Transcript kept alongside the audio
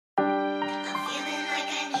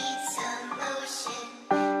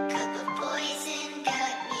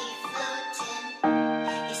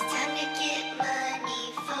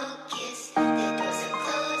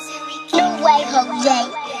Hozay.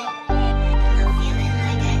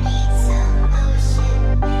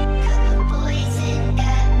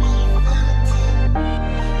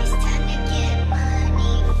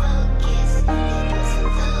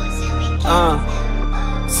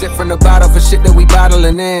 Sip from the bottle for shit that we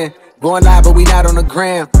bottling in. Going live, but we not on the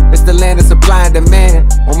gram. It's the land of supply and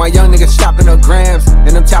demand. All my young niggas shopping up grams, and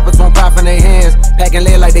them choppers won't pop in their hands. Packing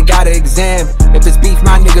lead like they got an exam. If it's beef,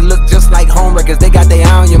 my nigga look just like home wreckers. They got their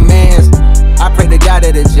eye on your mans. I pray to God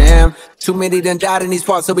at the jam. Too many done died in these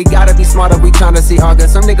parts, so we gotta be smarter. We tryna see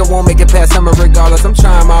August. Some nigga won't make it past summer regardless. I'm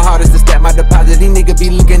trying my hardest to stack my deposit. These niggas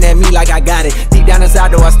be looking at me like I got it. Deep down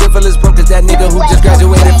inside though, I still feel as broke as that nigga who just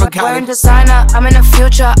graduated from college. Wearing designer, I'm in the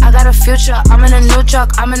future. I got a future, I'm in a new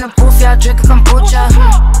truck. I'm in the booth, y'all drinking kombucha.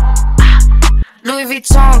 Louis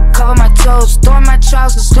Vuitton, cover my toes. Throwing my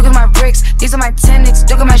trousers, look at my bricks. These are my tennies,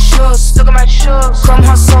 look at my shoes. Look at my shoes. Chrome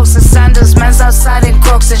horse soaps and sandals. Man's outside in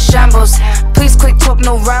crocs and shambles. Please quick talk,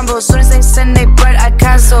 no rambles. Soon as they send they bread, I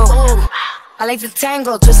cancel. Ooh. I like to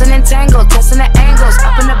tangle, twisting and tangle, testing the angles.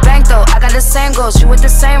 Up in the bank though, I got the same goals. You with the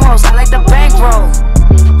same hoes, I like the bankroll.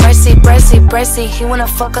 Bracy, he wanna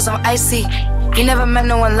fuck cause I'm icy. He never met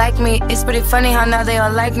no one like me. It's pretty funny how now they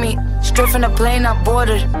all like me. Straight from the plane, I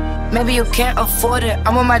boarded. Maybe you can't afford it.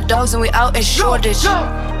 I'm with my dogs and we out in Shoreditch.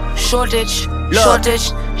 Shoreditch, you got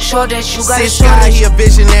a Sis guy, he a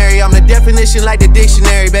visionary. I'm the definition like the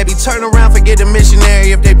dictionary. Baby, turn around, forget the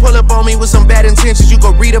missionary. If they pull up on me with some bad intentions, you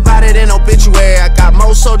go read about it in obituary. I got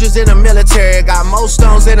more soldiers in the military. I got more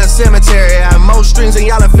stones in a cemetery. I have more strings than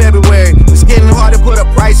y'all in February. It's getting hard to put a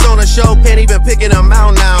price on a show. Can't even pick an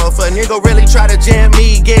amount now. If a nigga really try to jam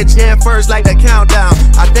me, get jammed first like the countdown.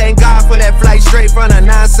 I thank God for that flight straight from the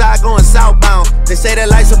 9 side going southbound. They say that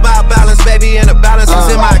life's about balance, baby, and the balance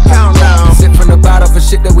is in my account now. Sip from the bottle for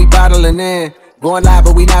shit that we bottling in. Going live,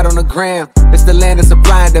 but we not on the gram. It's the land of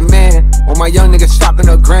supply and demand. All my young niggas shopping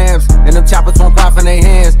up grams, and them choppers won't pop in their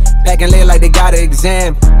hands. Packing lead like they got an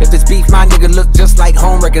exam. If it's beef, my nigga look just like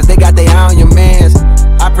home wreckers. They got their eye on your mans.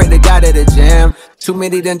 I pray to God at the jam. Too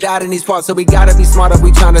many done died in these parts, so we gotta be smarter.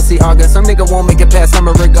 We tryna see August. Some nigga won't make it past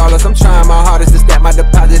summer regardless. I'm trying my hardest to stack my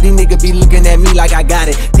deposit. These niggas be looking at me like I got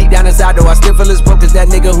it. Deep down inside though, I still feel as broke as that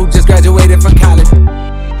nigga who just graduated from college.